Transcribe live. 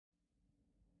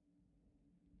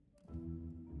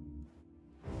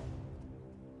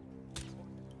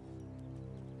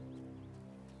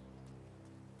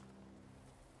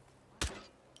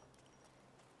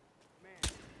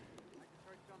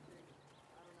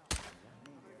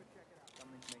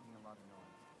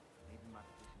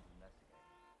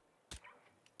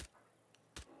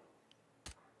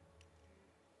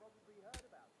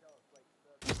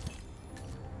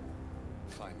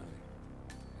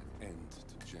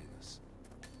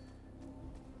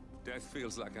Death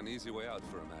feels like an easy way out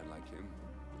for a man like him.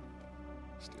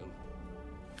 Still.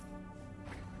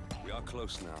 We are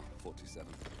close now, 47.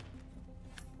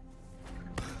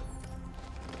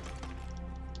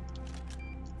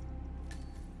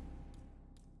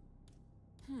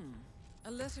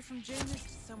 A letter from Janus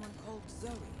to someone called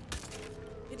Zoe.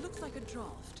 It looks like a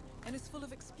draft, and is full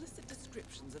of explicit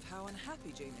descriptions of how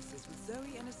unhappy Janus is with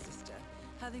Zoe and her sister,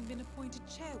 having been appointed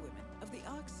chairwomen of the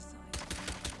Ark Society.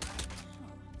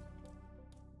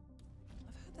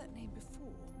 I've heard that name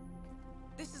before.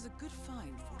 This is a good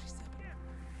find, 47.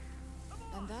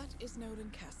 And that is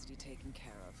Nolan Cassidy taken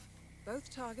care of.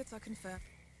 Both targets are confirmed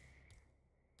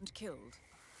and killed.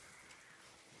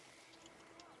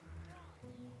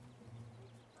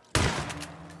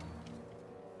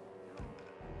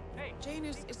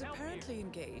 Janus is apparently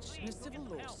engaged in a civil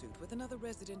lawsuit with another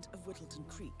resident of Whittleton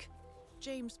Creek.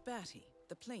 James Batty,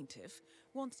 the plaintiff,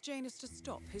 wants Janus to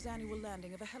stop his annual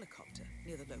landing of a helicopter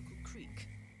near the local creek.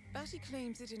 Batty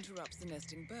claims it interrupts the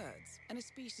nesting birds and a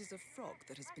species of frog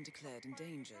that has been declared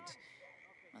endangered.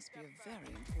 Must be a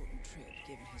very important trip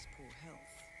given his poor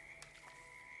health.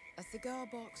 A cigar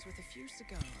box with a few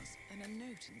cigars and a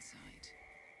note inside.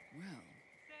 Well,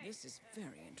 this is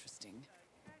very interesting.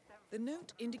 The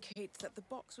note indicates that the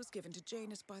box was given to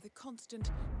Janus by the constant...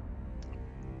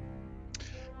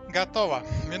 Готово.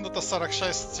 Минута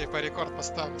 46, типа рекорд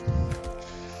поставлен.